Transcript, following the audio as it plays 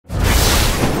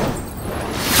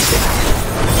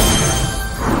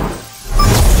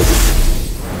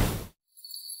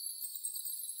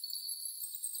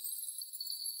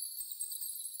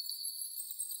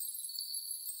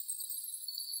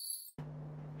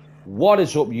What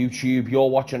is up, YouTube?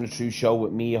 You're watching The Truth Show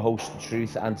with me, your host, The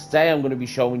Truth, and today I'm going to be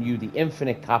showing you the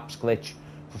infinite caps glitch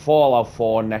for Fallout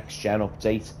 4 Next Gen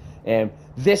update.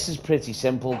 This is pretty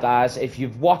simple, guys. If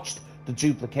you've watched the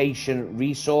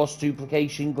resource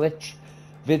duplication glitch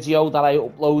video that I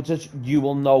uploaded, you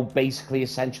will know basically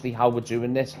essentially how we're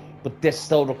doing this, but this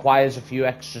still requires a few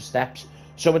extra steps.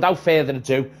 So without further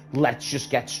ado, let's just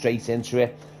get straight into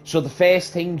it. So the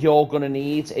first thing you're going to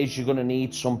need is you're going to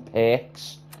need some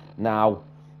perks. Now,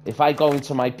 if I go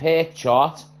into my perk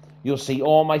chart, you'll see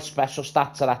all my special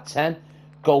stats are at 10.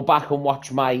 Go back and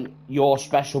watch your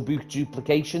special book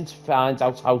duplication to find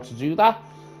out how to do that.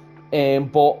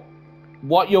 But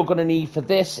what you're going to need for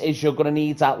this is you're going to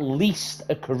need at least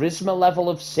a charisma level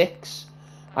of 6.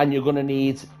 And you're going to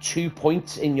need 2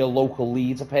 points in your local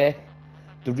leader perk.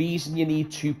 The reason you need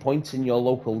 2 points in your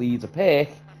local leader perk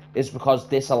is because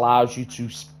this allows you to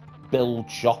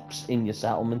build shops in your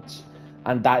settlements.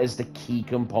 And that is the key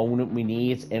component we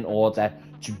need in order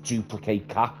to duplicate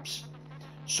caps.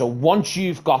 So once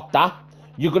you've got that,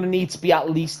 you're going to need to be at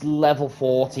least level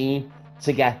 14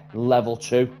 to get level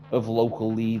 2 of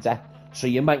local leader. So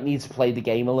you might need to play the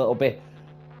game a little bit,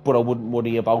 but I wouldn't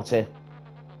worry about it.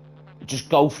 Just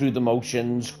go through the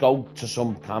motions, go to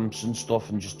some camps and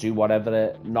stuff and just do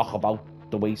whatever, knock about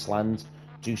the wasteland,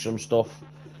 do some stuff,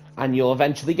 and you'll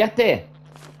eventually get there.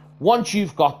 Once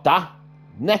you've got that,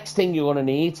 next thing you're going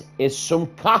to need is some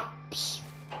caps.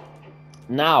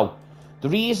 Now, the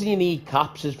reason you need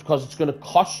caps is because it's going to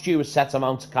cost you a set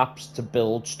amount of caps to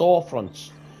build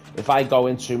storefronts. If I go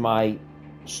into my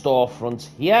storefront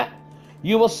here,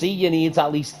 you will see you need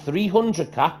at least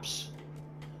 300 caps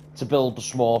to build the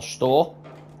small store,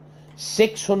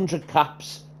 600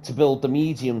 caps to build the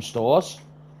medium stores,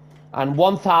 and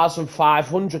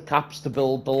 1,500 caps to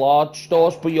build the large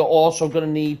stores. But you're also going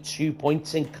to need 2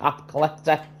 points in cap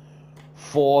collector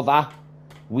for that.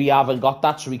 We haven't got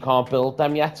that, so we can't build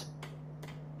them yet.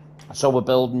 So we're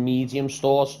building medium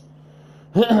stores.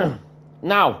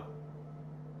 Now,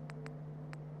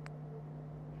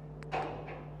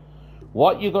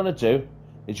 what you're going to do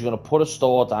is you're going to put a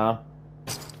store down.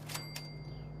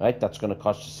 Right, that's going to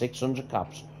cost you 600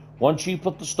 caps. Once you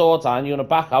put the store down, you're going to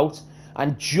back out.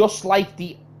 And just like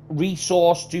the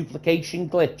resource duplication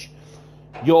glitch,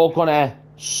 you're going to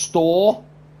store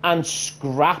and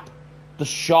scrap the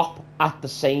shop at the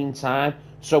same time.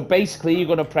 So basically, you're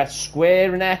going to press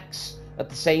square and X at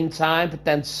the same time, but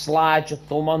then slide your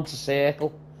thumb onto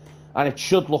circle. And it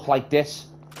should look like this.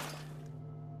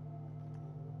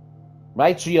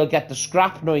 Right, so you'll get the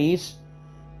scrap noise.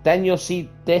 Then you'll see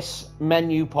this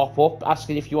menu pop up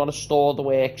asking if you want to store the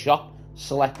workshop.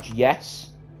 Select yes.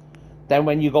 Then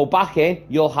when you go back in,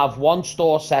 you'll have one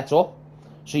store set up.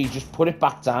 So you just put it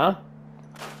back down.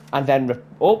 And then,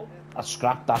 oh, I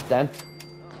scrapped that then.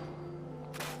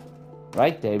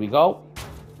 Right, there we go.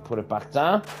 Put it back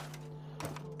down.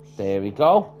 There we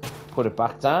go. Put it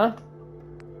back down.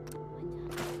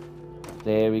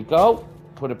 There we go.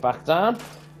 Put it back down.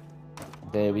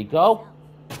 There we go.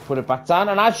 Put it back down.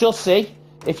 And as you'll see,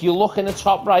 if you look in the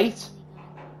top right,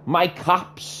 my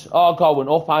caps are going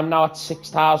up. I'm now at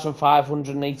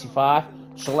 6,585.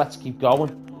 So let's keep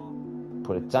going.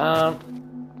 Put it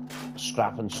down.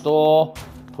 Scrap and store.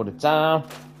 Put it down.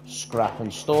 Scrap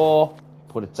and store.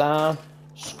 Put it down.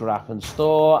 Scrap and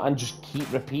store. And just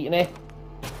keep repeating it.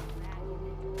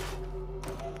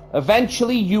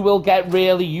 Eventually, you will get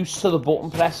really used to the button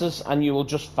presses and you will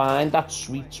just find that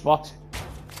sweet spot.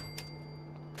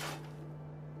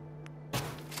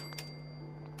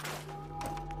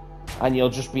 And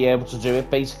you'll just be able to do it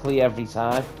basically every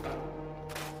time.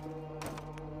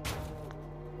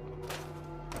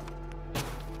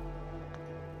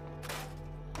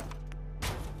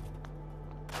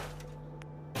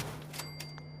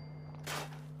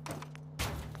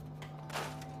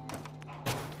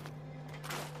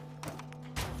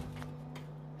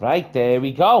 Right, there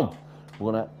we go.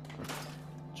 We're gonna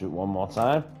do it one more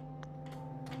time.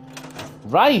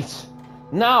 Right,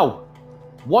 now,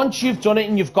 once you've done it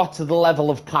and you've got to the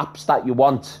level of caps that you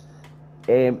want,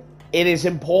 it is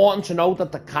important to know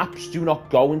that the caps do not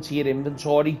go into your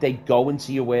inventory, they go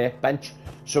into your workbench.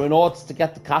 So in order to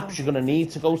get the caps, you're going to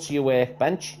need to go to your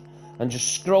workbench and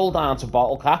just scroll down to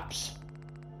bottle caps.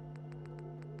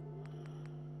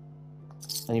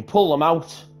 And you pull them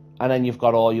out, and then you've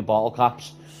got all your bottle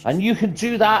caps. And you can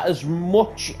do that as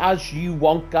much as you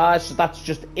want, guys, so that's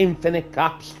just infinite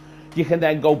caps. You can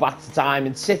then go back to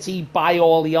Diamond City, buy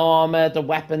all the armor, the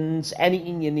weapons,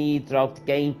 anything you need throughout the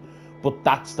game. But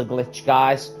that's the glitch,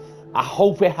 guys. I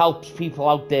hope it helps people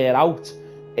out there out.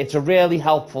 It's a really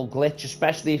helpful glitch,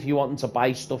 especially if you're wanting to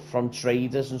buy stuff from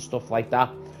traders and stuff like that.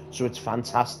 so it's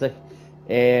fantastic.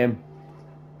 The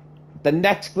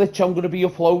next glitch I'm going to be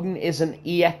uploading is an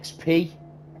EXP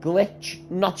glitch.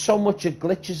 Not so much a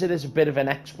glitch as it is a bit of an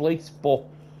exploit, but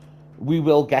we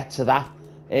will get to that.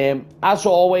 As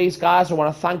always, guys, I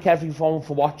want to thank everyone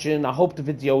for watching. I hope the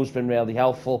video's been really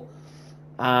helpful,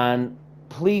 and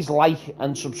please like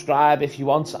and subscribe if you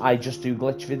want. I just do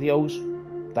glitch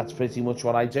videos. That's pretty much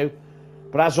what I do.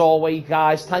 But as always,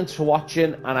 guys, thanks for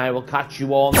watching, and I will catch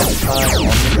you all next time on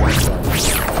the next one.